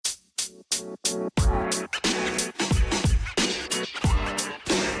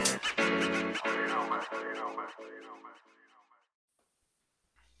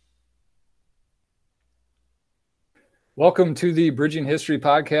Welcome to the Bridging History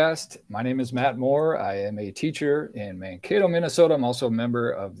Podcast. My name is Matt Moore. I am a teacher in Mankato, Minnesota. I'm also a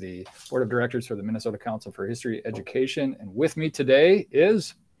member of the Board of Directors for the Minnesota Council for History Education. And with me today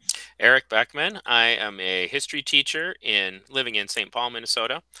is Eric Beckman. I am a history teacher living in St. Paul,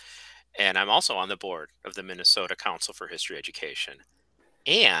 Minnesota. And I'm also on the board of the Minnesota Council for History Education.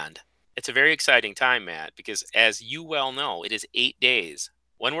 And it's a very exciting time, Matt, because as you well know, it is 8 days.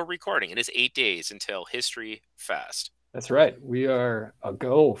 When we're recording, it is 8 days until History Fest. That's right. We are a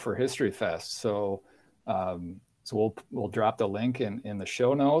go for History Fest. So we'll drop the link in the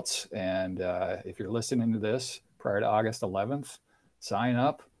show notes. And if you're listening to this prior to August 11th, sign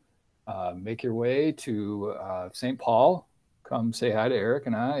up, make your way to St. Paul. Come say hi to Eric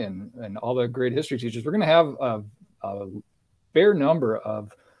and I and all the great history teachers. We're going to have a fair number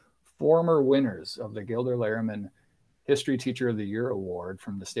of former winners of the Gilder Lehrman History Teacher of the Year Award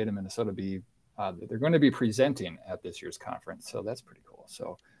from the state of Minnesota they're going to be presenting at this year's conference. So that's pretty cool.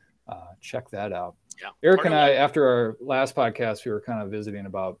 So check that out. Yeah. Eric and I, after our last podcast, we were kind of visiting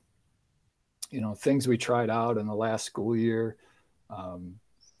about, things we tried out in the last school year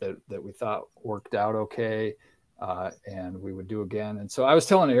that we thought worked out okay. And we would do again. And so I was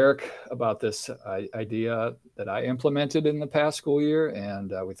telling Eric about this idea that I implemented in the past school year,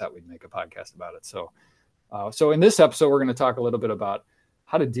 and we thought we'd make a podcast about it. So in this episode, we're going to talk a little bit about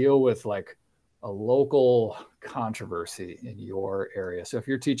how to deal with like a local controversy in your area. So if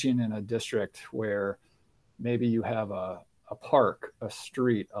you're teaching in a district where maybe you have a park, a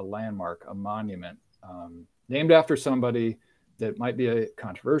street, a landmark, a monument named after somebody that might be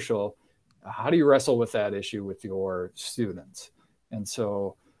controversial, how do you wrestle with that issue with your students? And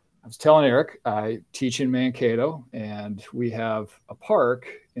so I was telling Eric, I teach in Mankato, and we have a park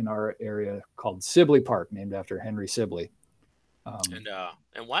in our area called Sibley Park, named after Henry Sibley. And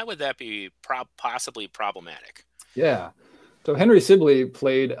why would that be possibly problematic? Yeah. So Henry Sibley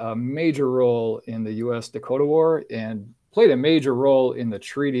played a major role in the U.S.-Dakota War and played a major role in the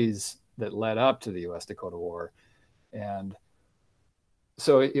treaties that led up to the U.S.-Dakota War. And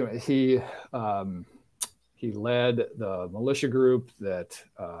so he led the militia group that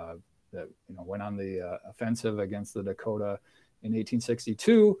went on the offensive against the Dakota in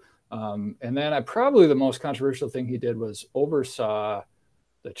 1862. And then probably the most controversial thing he did was oversaw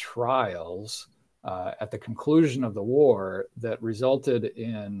the trials at the conclusion of the war that resulted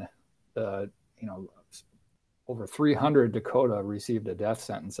in over 300 Dakota received a death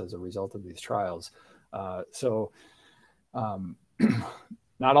sentence as a result of these trials.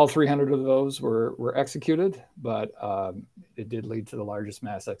 Not all 300 of those were executed, but it did lead to the largest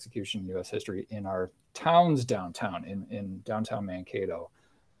mass execution in U.S. history in our towns downtown, in downtown Mankato.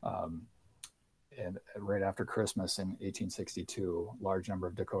 And right after Christmas in 1862, a large number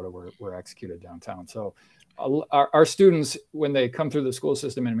of Dakota were executed downtown. So our students, when they come through the school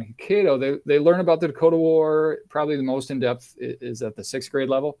system in Mankato, they learn about the Dakota War. Probably the most in-depth is at the 6th grade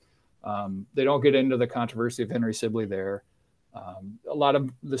level. They don't get into the controversy of Henry Sibley there. A lot of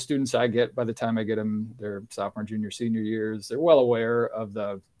the students I get, by the time I get them, their sophomore, junior, senior years, they're well aware of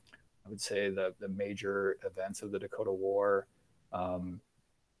the major events of the Dakota War.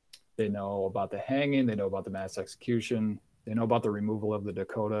 They know about the hanging, they know about the mass execution, they know about the removal of the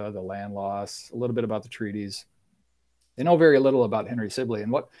Dakota, the land loss, a little bit about the treaties. They know very little about Henry Sibley.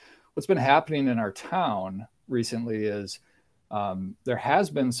 And what's been happening in our town recently is there has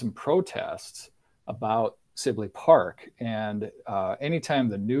been some protests about Sibley Park. And anytime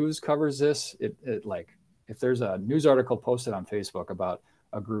the news covers this, it like if there's a news article posted on Facebook about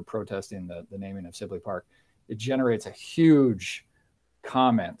a group protesting the naming of Sibley Park, it generates a huge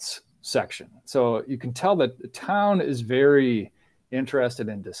comments section. So you can tell that the town is very interested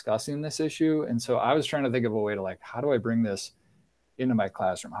in discussing this issue. And so I was trying to think of a way to like, how do I bring this into my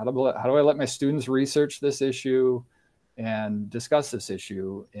classroom? How do I let my students research this issue and discuss this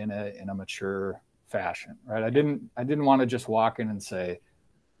issue in a mature fashion, right? I didn't want to just walk in and say,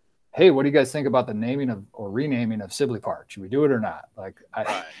 hey, what do you guys think about the naming of or renaming of Sibley Park? Should we do it or not?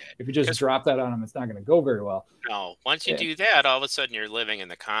 If you just drop that on them, it's not going to go very well. No, once you do that, all of a sudden you're living in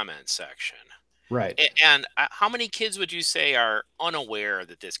the comments section. Right. And how many kids would you say are unaware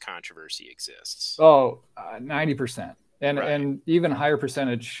that this controversy exists? 90%. And even higher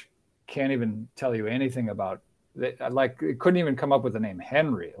percentage can't even tell you anything about it couldn't even come up with the name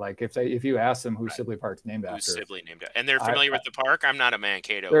Henry. Like if you ask them who Right. Sibley Park's named Who's after, Sibley named it? And they're familiar with the park? I'm not a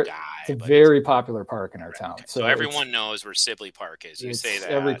Mankato it's guy, a but it's very popular park in our right, town. okay. So So everyone knows where Sibley Park is. You say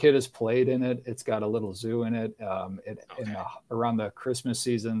every that. kid has played in it. It's got a little zoo in it. Okay. Around the Christmas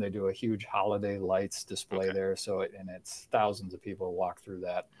season, they do a huge holiday lights display Okay. there. So and it's thousands of people walk through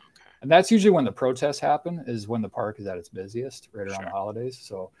that. Okay. And that's usually when the protests happen, is when the park is at its busiest, right around Sure. the holidays.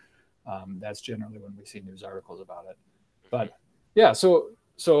 So that's generally when we see news articles about it. Mhm. But yeah, so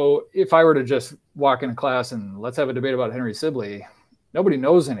if I were to just walk into class and let's have a debate about Henry Sibley, nobody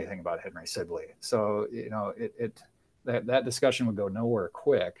knows anything about Henry Sibley. So that discussion would go nowhere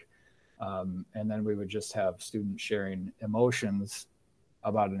quick, and then we would just have students sharing emotions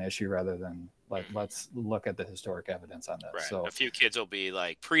about an issue rather than like let's look at the historic evidence on this. Right. So A few kids will be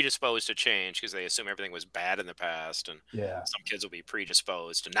like predisposed to change because they assume everything was bad in the past, and yeah, some kids will be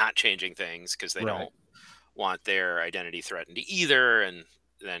predisposed to not changing things because they right, don't want their identity threatened either. And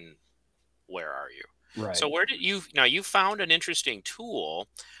then where are you? right, So where did you found an interesting tool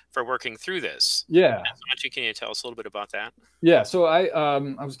for working through this? yeah. Can you tell us a little bit about that? Yeah, so I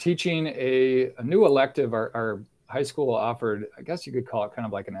was teaching a new elective. Our high school offered, I guess you could call it kind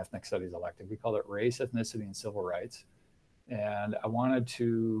of like an ethnic studies elective. We called it race, ethnicity, and civil rights. And I wanted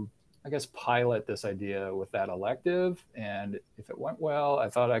to, I guess, pilot this idea with that elective. And if it went well, I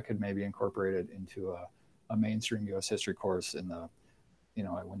thought I could maybe incorporate it into a mainstream U.S. history course in the,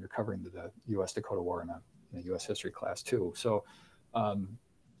 when you're covering the U.S. Dakota War in a U.S. history class too. So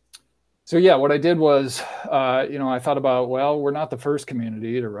yeah, what I did was, I thought about, well, we're not the first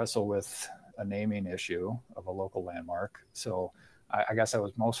community to wrestle with a naming issue of a local landmark. So I guess I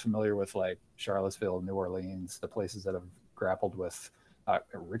was most familiar with like Charlottesville, New Orleans, the places that have grappled with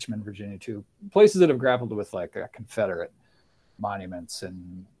Richmond, Virginia too, places that have grappled with like Confederate monuments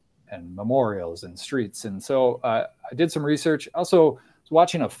and memorials and streets. And so I did some research. Also, was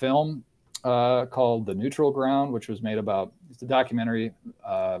watching a film called The Neutral Ground, which was made about, it's a documentary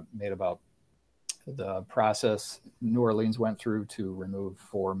made about the process New Orleans went through to remove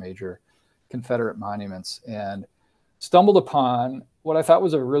 4 major Confederate monuments, and stumbled upon what I thought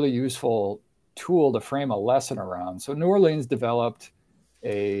was a really useful tool to frame a lesson around. So New Orleans developed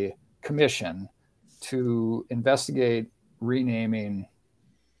a commission to investigate renaming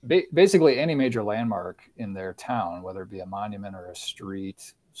basically any major landmark in their town, whether it be a monument or a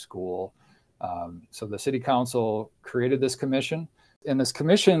street, school. So the city council created this commission, and this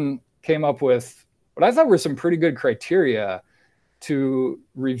commission came up with what I thought were some pretty good criteria to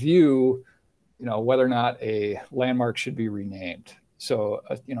review, whether or not a landmark should be renamed. So,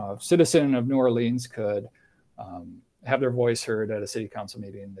 a citizen of New Orleans could have their voice heard at a city council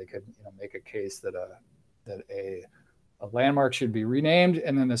meeting. They could, make a case that a landmark should be renamed,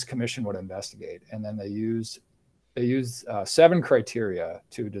 and then this commission would investigate. And then they use 7 criteria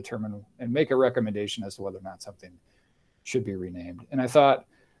to determine and make a recommendation as to whether or not something should be renamed. And I thought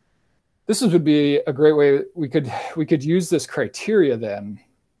this would be a great way we could use this criteria then.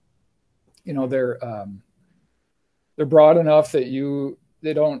 They're broad enough that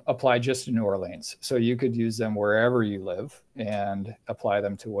they don't apply just to New Orleans. So you could use them wherever you live and apply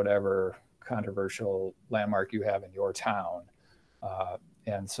them to whatever controversial landmark you have in your town.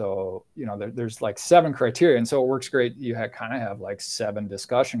 And so, there's like 7 criteria. And so it works great. You kind of have like 7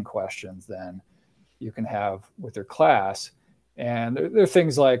 discussion questions then you can have with your class. And there are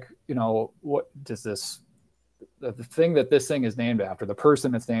things like, what does the thing that this thing is named after, the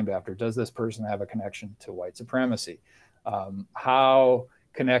person it's named after, does this person have a connection to white supremacy? How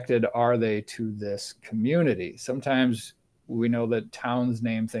connected are they to this community? Sometimes we know that towns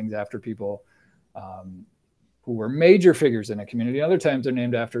name things after people who were major figures in a community. Other times they're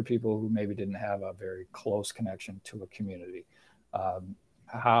named after people who maybe didn't have a very close connection to a community.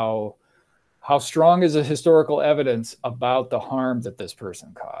 How strong is the historical evidence about the harm that this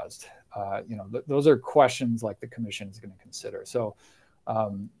person caused? Those are questions like the commission is going to consider. So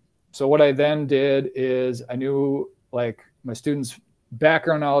what I then did is I knew like my students'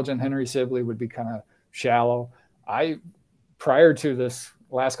 background knowledge on Henry Sibley would be kind of shallow. Prior to this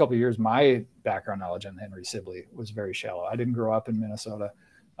last couple of years, my background knowledge on Henry Sibley was very shallow. I didn't grow up in Minnesota.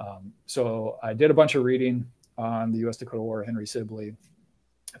 So I did a bunch of reading on the U.S. Dakota War, Henry Sibley.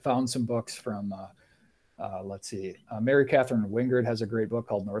 I found some books from, Mary Catherine Wingard has a great book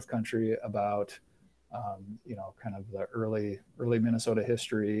called North Country about, kind of the early Minnesota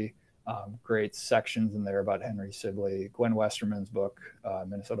history. Great sections in there about Henry Sibley. Gwen Westerman's book,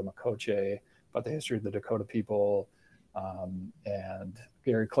 Minnesota Makoche, about the history of the Dakota people. And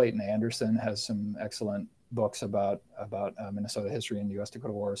Gary Clayton Anderson has some excellent books about Minnesota history and the U.S.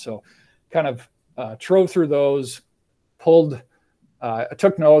 Dakota War. So kind of trove through those, pulled, I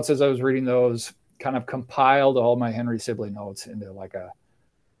took notes as I was reading those, kind of compiled all my Henry Sibley notes into like a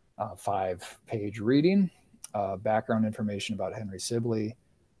 5-page reading, background information about Henry Sibley,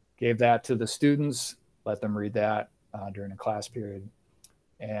 gave that to the students, let them read that during a class period,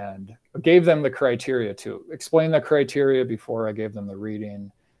 and gave them the criteria to explain the criteria before I gave them the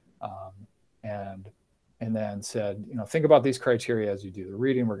reading, and then said, think about these criteria as you do the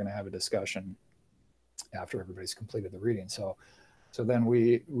reading. We're going to have a discussion after everybody's completed the reading. So then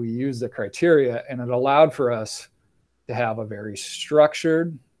we used the criteria, and it allowed for us to have a very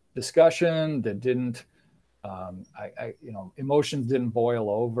structured discussion that didn't, emotions didn't boil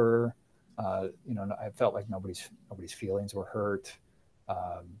over. I felt like nobody's feelings were hurt.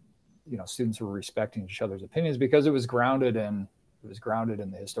 Students were respecting each other's opinions because it was grounded in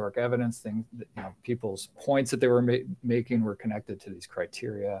the historic evidence. Things that, people's points that they were making were connected to these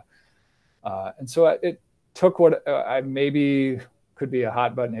criteria. And so it took what I maybe could be a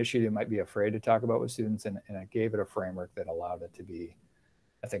hot button issue they might be afraid to talk about with students, and it gave it a framework that allowed it to be,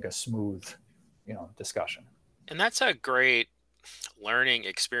 I think, a smooth, discussion. And that's a great learning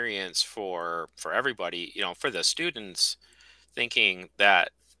experience for everybody, for the students, thinking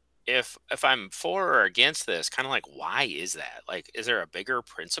that if I'm for or against this, kind of like, why is that? Like, is there a bigger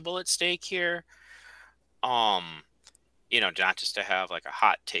principle at stake here? Not just to have like a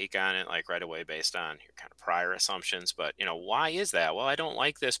hot take on it, like right away based on your kind of prior assumptions, but why is that? Well, I don't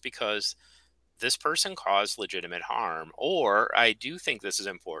like this because this person caused legitimate harm, or I do think this is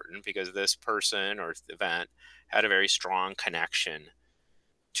important because this person or event had a very strong connection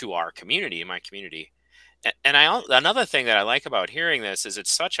to our community, my community. And another thing that I like about hearing this is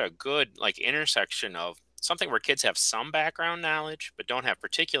it's such a good like intersection of something where kids have some background knowledge but don't have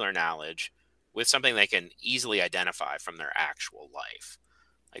particular knowledge, with something they can easily identify from their actual life.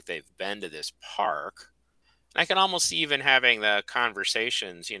 Like they've been to this park. And I can almost see even having the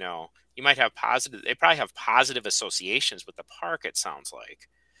conversations, you might have they probably have positive associations with the park, it sounds like.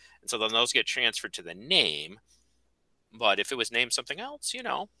 And so then those get transferred to the name. But if it was named something else,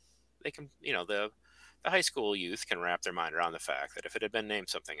 they can, the high school youth can wrap their mind around the fact that if it had been named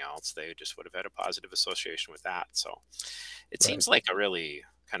something else, they just would have had a positive association with that. So it seems like a really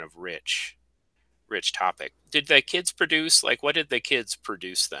kind of rich topic. Did the kids produce, like, what did the kids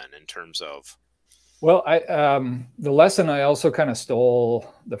produce then in terms of? Well, the lesson, I also kind of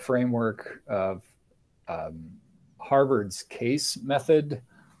stole the framework of Harvard's case method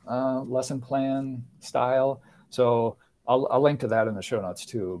lesson plan style. So I'll link to that in the show notes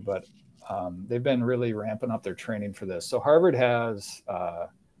too. But they've been really ramping up their training for this. So Harvard has,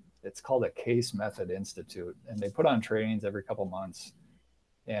 it's called a Case Method Institute, and they put on trainings every couple months.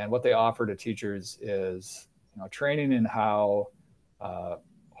 And what they offer to teachers is, training in how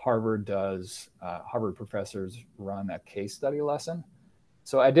Harvard professors run a case study lesson.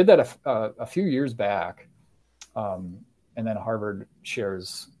 So I did that a few years back, and then Harvard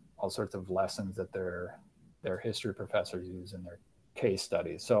shares all sorts of lessons that their history professors use in their case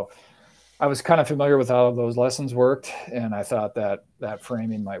studies. So I was kind of familiar with how those lessons worked, and I thought that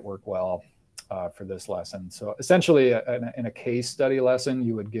framing might work well for this lesson. So essentially, in a case study lesson,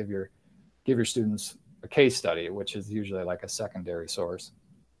 you would give your students a case study, which is usually like a secondary source.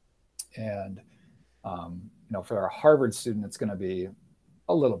 And for a Harvard student, it's going to be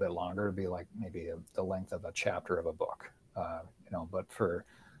a little bit longer. It'd be like maybe the length of a chapter of a book. But for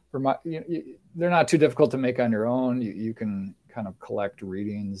my, they're not too difficult to make on your own. You can kind of collect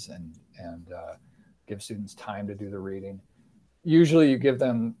readings and give students time to do the reading. Usually you give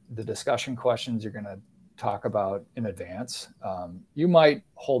them the discussion questions you're going to talk about in advance. You might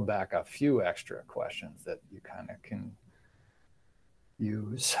hold back a few extra questions that you kind of can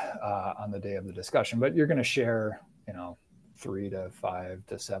use on the day of the discussion, but you're going to share, 3 to 5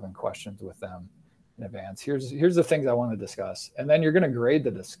 to 7 questions with them in advance. Here's the things I want to discuss. And then you're going to grade the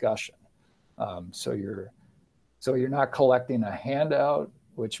discussion. So you're not collecting a handout,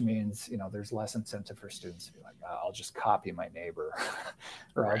 which means, there's less incentive for students to be like, I'll just copy my neighbor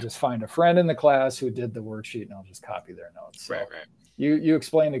or I'll just find a friend in the class who did the worksheet and I'll just copy their notes. So you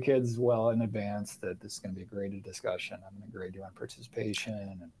explain to kids well in advance that this is going to be a graded discussion. I'm going to grade you on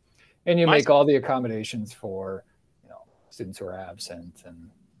participation, and you make all the accommodations for, students who are absent and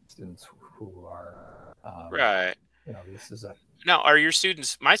students who are, this is a. Now, are your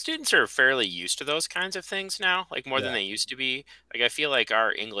students, my students are fairly used to those kinds of things now, like more than they used to be. Like, I feel like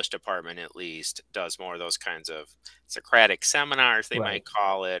our English department at least does more of those kinds of Socratic seminars, they might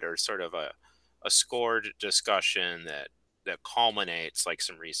call it, or sort of a scored discussion that culminates like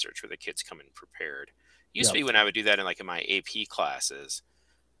some research where the kids come in prepared. Used to be when I would do that in my AP classes,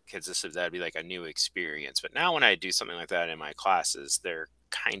 because that'd be like a new experience. But now when I do something like that in my classes, they're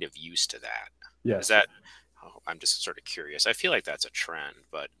kind of used to that. Is Yes. that? Oh, I'm just sort of curious. I feel like that's a trend,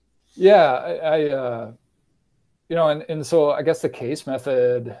 but Yeah. And so I guess the case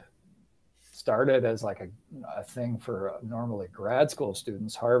method started as like a thing for normally grad school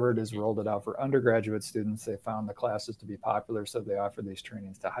students. Harvard has rolled it out for undergraduate students. They found the classes to be popular, so they offer these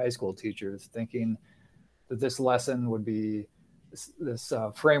trainings to high school teachers, thinking that this lesson would be this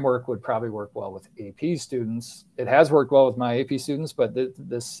framework would probably work well with AP students. It has worked well with my AP students, but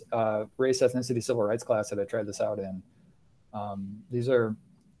this race, ethnicity, civil rights class that I tried this out in, these are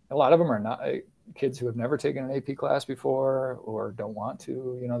a lot of them are not kids who have never taken an AP class before or don't want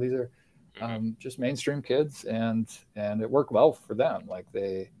to. These are just mainstream kids, and it worked well for them. Like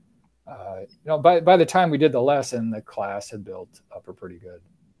they, by the time we did the lesson, the class had built up a pretty good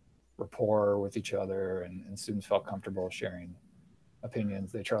rapport with each other, and students felt comfortable sharing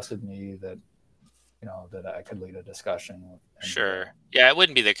opinions. They trusted me that that I could lead a discussion. sure. Yeah, it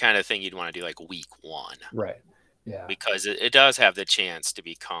wouldn't be the kind of thing you'd want to do like week one. Right. Yeah. Because it does have the chance to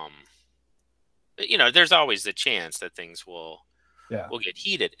become, there's always the chance that things will get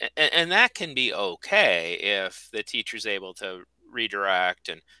heated, and that can be okay if the teacher's able to redirect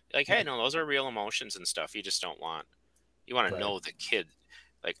and be like, hey, no, those are real emotions and stuff. You just you want to know the kid,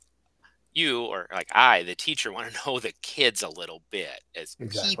 like you or like the teacher, want to know the kids a little bit as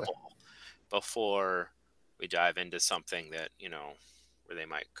people before we dive into something that where they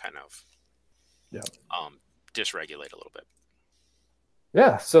might kind of dysregulate a little bit.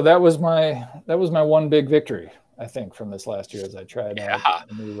 Yeah, so that was my one big victory, I think, from this last year, as I tried out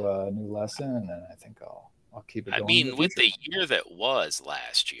a new lesson, and I think I'll keep it going. I mean, with the year that was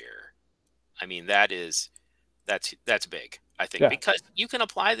last year, I mean that's big, I think, because you can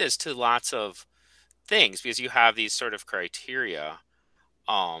apply this to lots of things because you have these sort of criteria,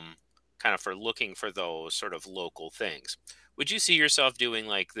 kind of for looking for those sort of local things. Would you see yourself doing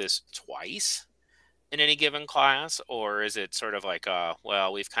like this twice in any given class, or is it sort of like,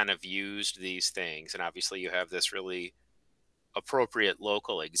 well, we've kind of used these things, and obviously you have this really appropriate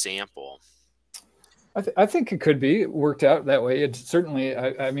local example? I think it could be worked out that way. It's certainly,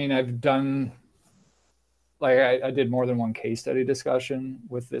 I mean, I've done, like, I did more than one case study discussion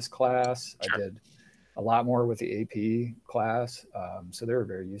with this class. Sure. I did a lot more with the AP class. So they were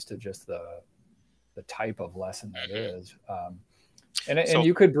very used to just the type of lesson that is. And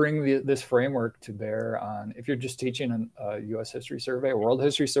you could bring this framework to bear on, if you're just teaching a U.S. history survey, a world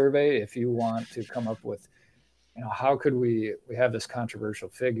history survey, if you want to come up with, how could we have this controversial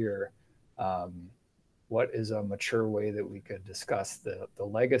figure? What is a mature way that we could discuss the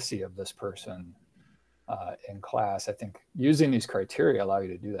legacy of this person in class? I think using these criteria allow you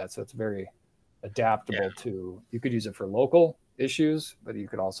to do that. So it's very adaptable to, you could use it for local issues, but you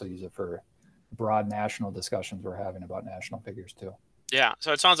could also use it for broad national discussions we're having about national figures too. Yeah.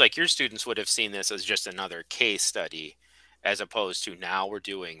 So it sounds like your students would have seen this as just another case study, as opposed to now we're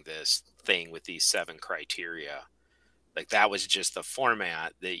doing this thing with these 7 criteria. Like that was just the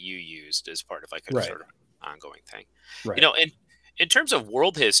format that you used as part of like a sort of ongoing thing. Right. In terms of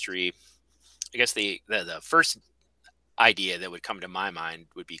world history, I guess the first idea that would come to my mind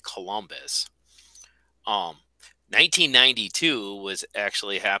would be Columbus. 1992 was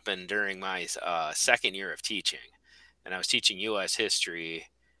actually happened during my second year of teaching, and I was teaching U.S. history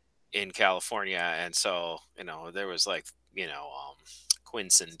in California, and so there was like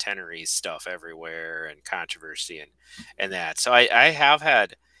quincentenary stuff everywhere and controversy and that. So I have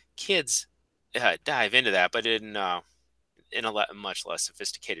had kids dive into that, but in a much less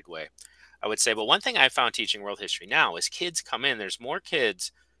sophisticated way, I would say. But one thing I found teaching world history now is kids come in. There's more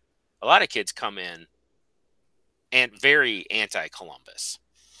kids. A lot of kids come in and very anti-Columbus,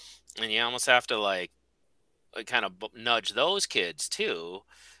 and you almost have to like kind of nudge those kids too.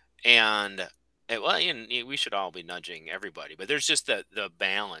 And we should all be nudging everybody, but there's just the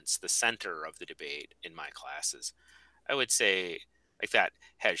balance, the center of the debate in my classes, I would say, like that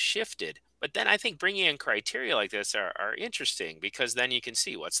has shifted. But then I think bringing in criteria like this are interesting, because then you can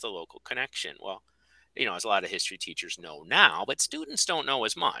see what's the local connection. Well, as a lot of history teachers know now, but students don't know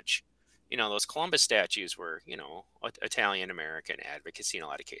as much. Those Columbus statues were, Italian American advocacy in a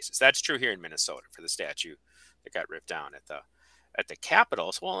lot of cases. That's true here in Minnesota for the statue that got ripped down at the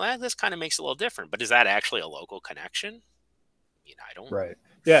Capitol. So, well, this kind of makes it a little different. But is that actually a local connection? I don't. Right.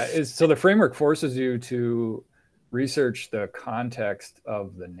 Yeah. So the framework forces you to research the context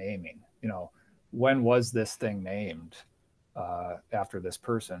of the naming. When was this thing named after this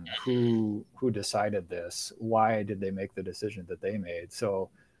person? Who decided this? Why did they make the decision that they made? So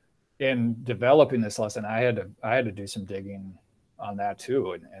in developing this lesson, I had to do some digging on that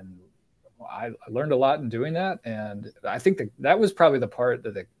too. And I learned a lot in doing that. And I think that was probably the part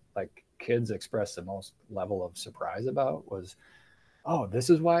that the like kids expressed the most level of surprise about was, oh, this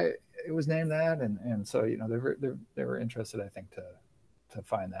is why it was named that. And so, you know, they were interested, I think, to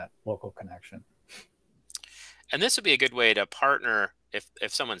find that local connection. And this would be a good way to partner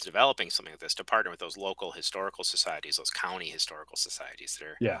if someone's developing something like this, to partner with those local historical societies, those county historical societies that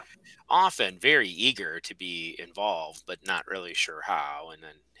are Yeah. often very eager to be involved, but not really sure how. And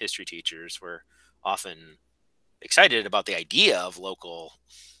then history teachers were often excited about the idea of local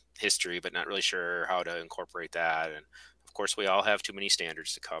history, but not really sure how to incorporate that. And of course, we all have too many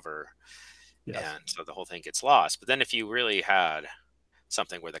standards to cover. Yes. And so the whole thing gets lost. But then if you really had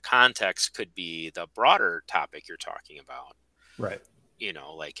something where the context could be the broader topic you're talking about, Right. you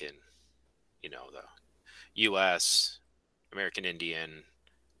know, like in, the U.S. American Indian,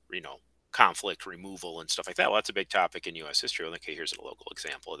 you know, conflict removal and stuff like that. Well, that's a big topic in U.S. history. Well, okay, here's a local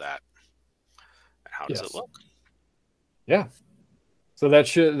example of that. And how does it Yes. look? Yeah. So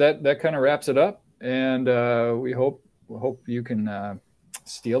that kind of wraps it up. And we hope you can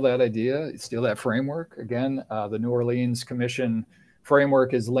steal that idea, steal that framework. Again, the New Orleans Commission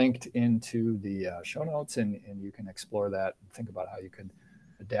framework is linked into the show notes, and you can explore that and think about how you could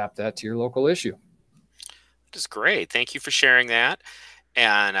adapt that to your local issue. Which is great. Thank you for sharing that.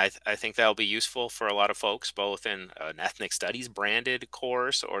 And I think that'll be useful for a lot of folks, both in an ethnic studies branded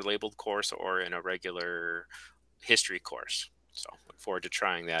course or labeled course, or in a regular history course. So look forward to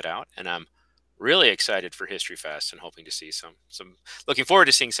trying that out. And I'm really excited for History Fest and hoping to see some looking forward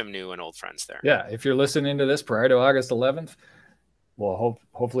to seeing some new and old friends there. Yeah, if you're listening to this prior to August 11th, well,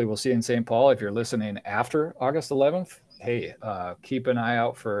 hopefully we'll see you in St. Paul. If you're listening after August 11th, hey, keep an eye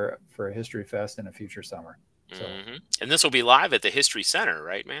out for a History Fest in a future summer. So, And this will be live at the History Center,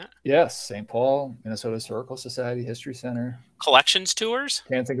 right, Matt? yes, St. Paul, Minnesota Historical Society History Center. Collections tours?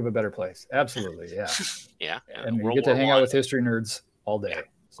 Can't think of a better place. Absolutely, yeah. Yeah. And you get to hang out with history nerds all day. Yeah.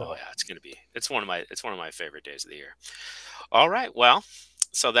 So. Oh yeah, it's one of my favorite days of the year. All right, well,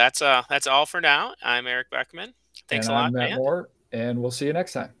 so that's all for now. I'm Eric Beckman. Thanks a lot, I'm Matt man. Moore, and we'll see you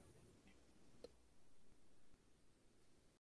next time.